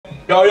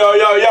Yo, yo,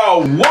 yo, yo,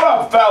 what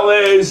up,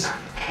 fellas?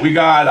 We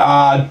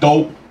got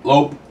Dope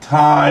Lope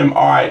time.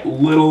 All right,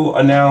 little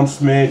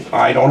announcement.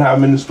 I don't have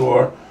them in the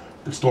store.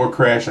 The store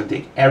crashed. I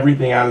take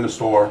everything out of the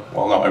store.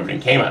 Well, no,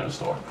 everything came out of the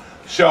store.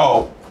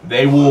 So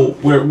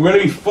we're going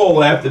to be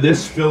full after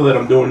this fill that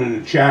I'm doing in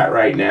the chat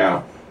right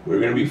now. We're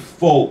going to be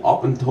full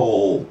up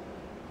until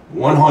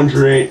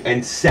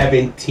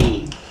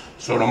 117.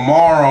 So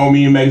tomorrow,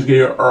 me and Meg's get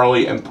here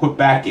early and put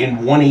back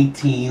in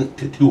 118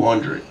 to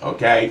 200.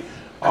 Okay.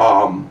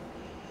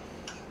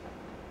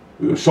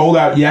 We were sold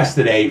out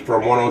yesterday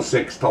from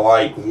 106 to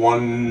like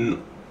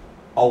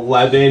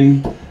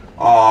 111,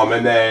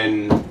 and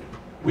then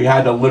we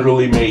had to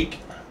literally make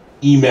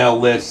email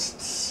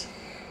lists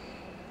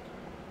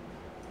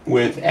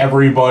with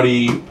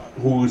everybody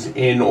who's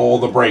in all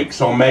the breaks.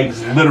 So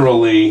Meg's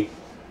literally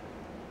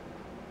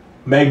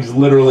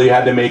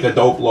had to make a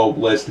Dope Lope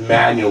list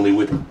manually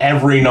with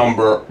every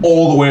number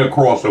all the way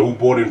across, so who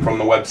bought in from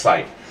the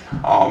website.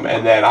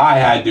 And then I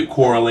had to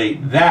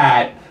correlate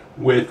that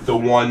with the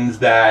ones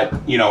that,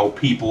 you know,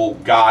 people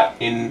got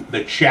in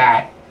the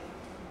chat,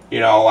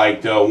 you know,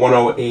 like the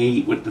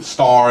 108 with the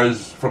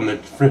stars from the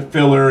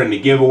filler and the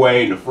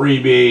giveaway and the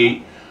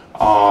freebie.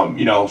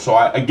 You know, so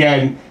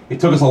again, it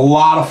took us a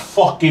lot of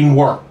fucking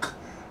work,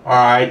 all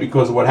right,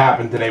 because of what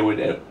happened today with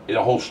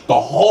the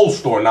whole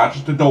store, not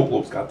just the Dope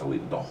Lopes got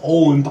deleted, the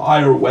whole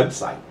entire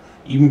website,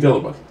 even filler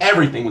books,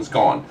 everything was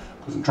gone.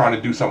 Because I'm trying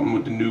to do something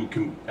with the new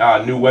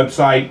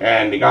website,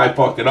 and the guy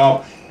fucked it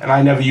up, and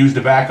I never used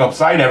a backup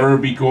site ever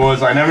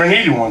because I never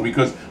needed one,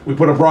 because we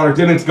put a product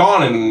in, it's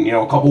gone in, you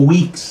know, a couple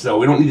weeks, so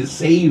we don't need to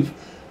save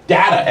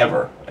data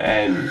ever,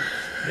 and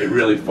it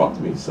really fucked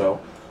me. So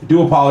I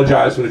do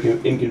apologize for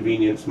the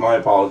inconvenience. My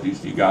apologies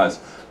to you guys.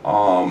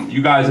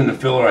 You guys in the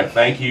filler, I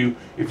thank you.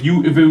 If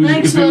it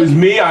was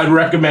me, I'd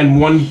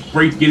recommend one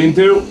break to get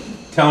into.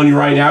 Telling you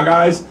right now,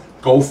 guys,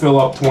 go fill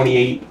up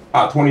 29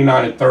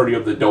 and 30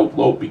 of the Dope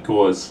Lope,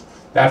 because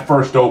that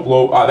first Dope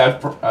Lope,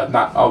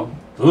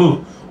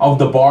 of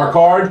the bar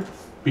card,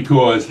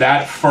 because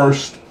that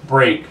first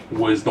break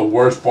was the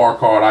worst bar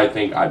card I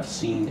think I've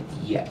seen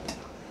yet.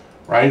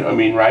 Right? I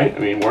mean, right? I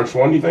mean, worst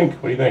one, you think?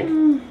 What do you think?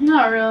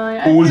 Not really.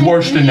 Who was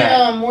worse than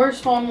that?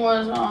 Worst one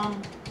was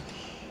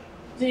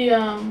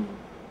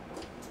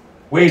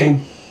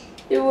waiting.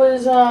 It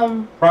was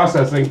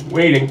processing,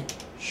 waiting.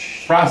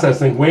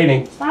 Processing,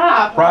 waiting.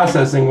 Stop.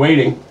 Processing,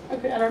 waiting.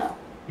 Okay, I don't know.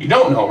 You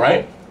don't know,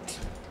 right?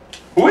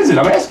 Who is it?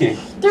 I'm asking.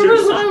 There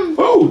was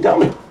Who? Tell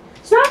me.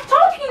 Stop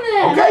talking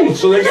then. Okay,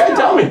 so they gotta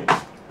tell me.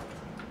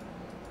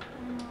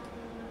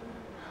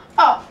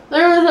 Oh,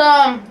 there was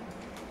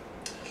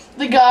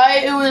the guy.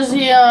 It was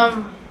the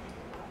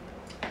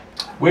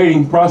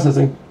Waiting,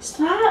 processing.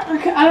 Stop.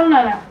 Okay, I don't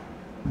know now.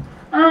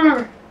 I don't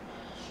remember.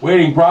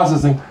 Waiting,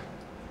 processing.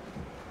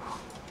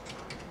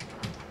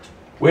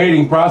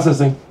 Waiting,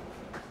 processing.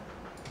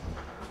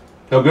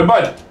 Feel good,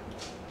 bud?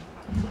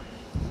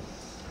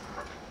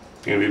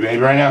 Gonna be a baby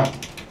right now?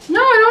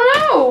 No, I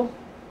don't know.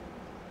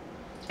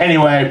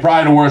 Anyway,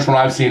 probably the worst one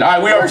I've seen. All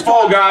right, we are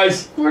full,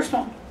 guys. Worst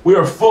one. We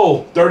are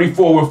full.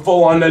 34. We're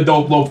full on the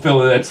Dope Lope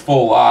filler. That's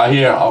full.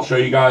 Here, I'll show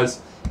you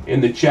guys in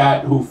the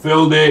chat who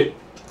filled it.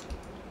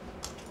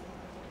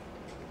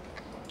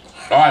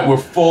 All right, we're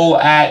full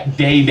at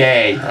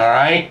day. All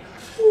right.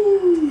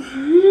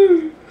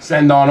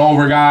 Send on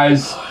over,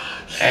 guys.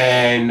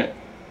 And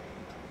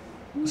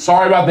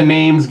sorry about the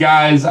names,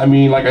 guys. I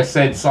mean, like I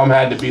said, some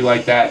had to be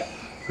like that.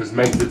 Because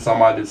Meg did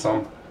some, I did some.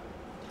 All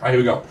right, here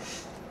we go.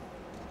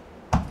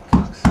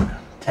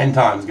 10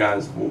 times,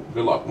 guys.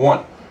 Good luck.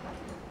 1,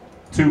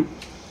 2,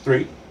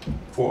 3,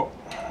 4,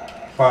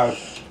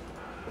 5.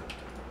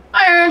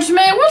 Iron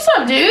Smith, what's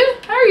up, dude?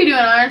 How are you doing,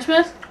 Iron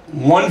Smith?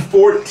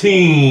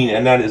 114,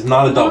 and that is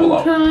not a double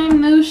up. Long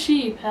time no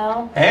see,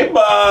 pal. Hey,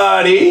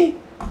 buddy.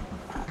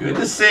 Good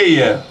to see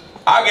you.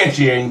 I'll get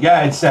you in. Go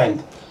ahead,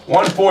 send.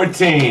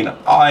 114.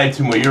 I'll add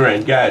 2 more. You're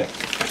in. Go ahead.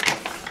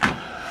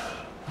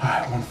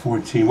 Alright,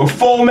 114. We're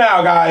full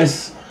now,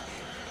 guys.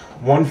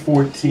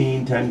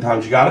 114, 10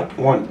 times. You got it?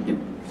 1.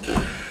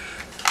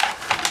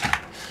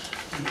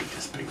 Make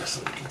this bigger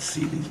so we can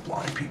see these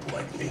blind people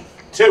like me.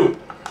 2,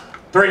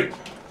 3,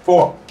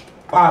 4,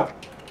 5,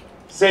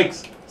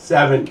 6,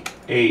 7,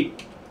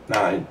 8,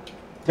 9,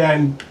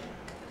 10.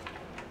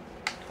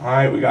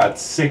 Alright, we got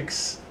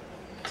 6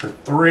 to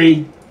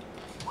 3.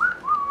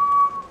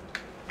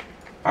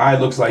 Alright,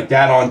 looks like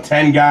that on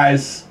 10,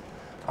 guys.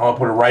 I'm going to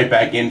put it right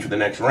back in for the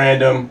next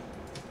random.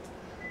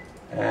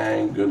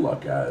 And good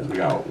luck, guys. We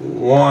got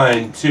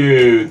 1,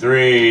 2,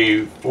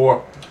 3,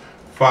 4,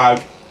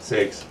 5,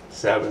 6,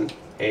 7,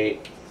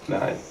 8,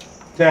 9,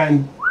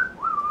 10.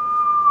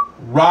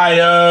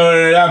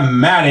 Righto to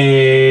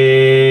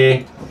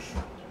Matty.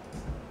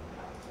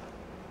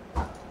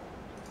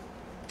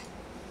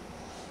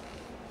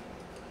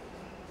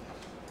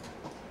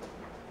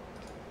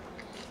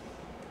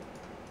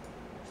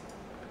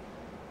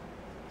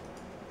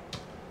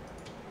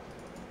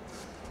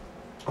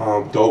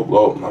 Dope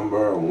Lope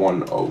number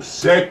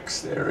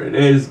 106. There it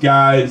is,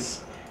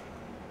 guys.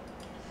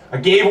 I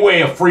gave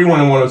away a free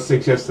one in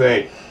 106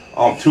 yesterday.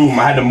 Two of them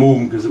I had to move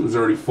them because it was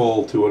already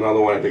full to another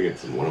one. I think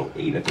it's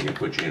 108. I think I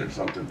put you in or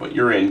something. But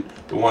you're in.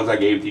 The ones I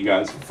gave to you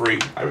guys for free,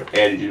 I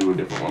added you to a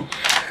different one.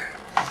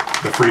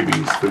 The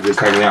freebies for just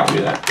hanging out with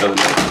me that other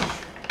night.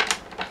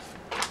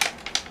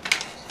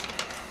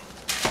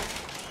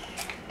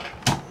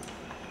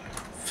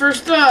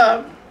 First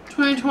up,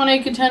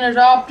 2020 Contenders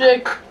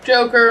Optic,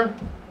 Joker,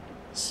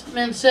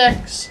 Mint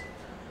 6.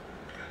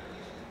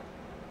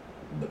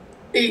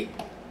 8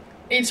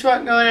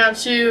 spot going out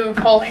to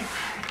Paulie.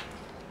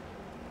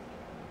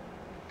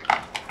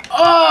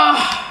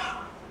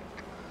 Oh!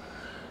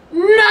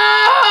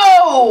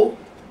 No!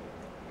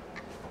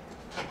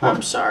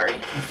 I'm sorry. I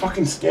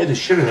fucking scared the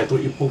shit out of it. I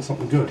thought you pulled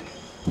something good.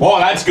 Oh,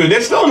 that's good.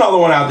 There's still another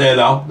one out there,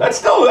 though.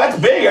 That's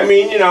big. I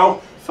mean, you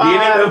know, you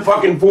get it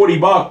fucking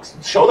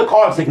 $40. Show the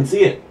cards, they can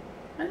see it.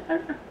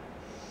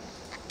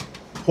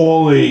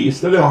 Paulie, you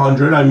still got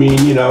 100. I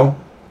mean, you know.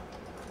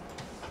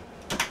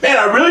 Man,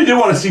 I really do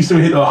want to see some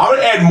hit. I would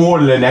add more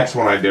to the next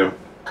one I do.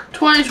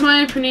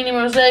 2020 Panini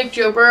Mosaic,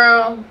 Joe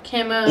Burrow,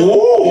 camo.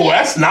 Oh,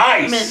 that's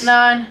nice. Mint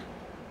 9.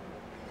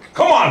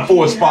 Come on,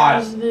 4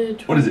 spot.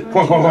 What is it?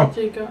 Come on.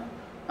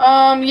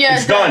 Yeah,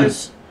 it's done.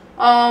 Does.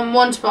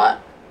 1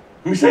 spot.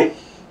 Let me see.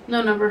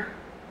 No number.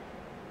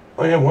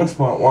 Oh yeah, 1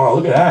 spot. Wow,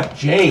 look at that,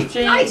 James.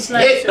 Nice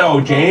hit though,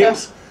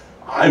 James.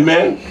 All right,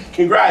 man.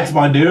 Congrats,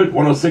 my dude.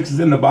 106 is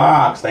in the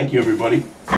box. Thank you, everybody.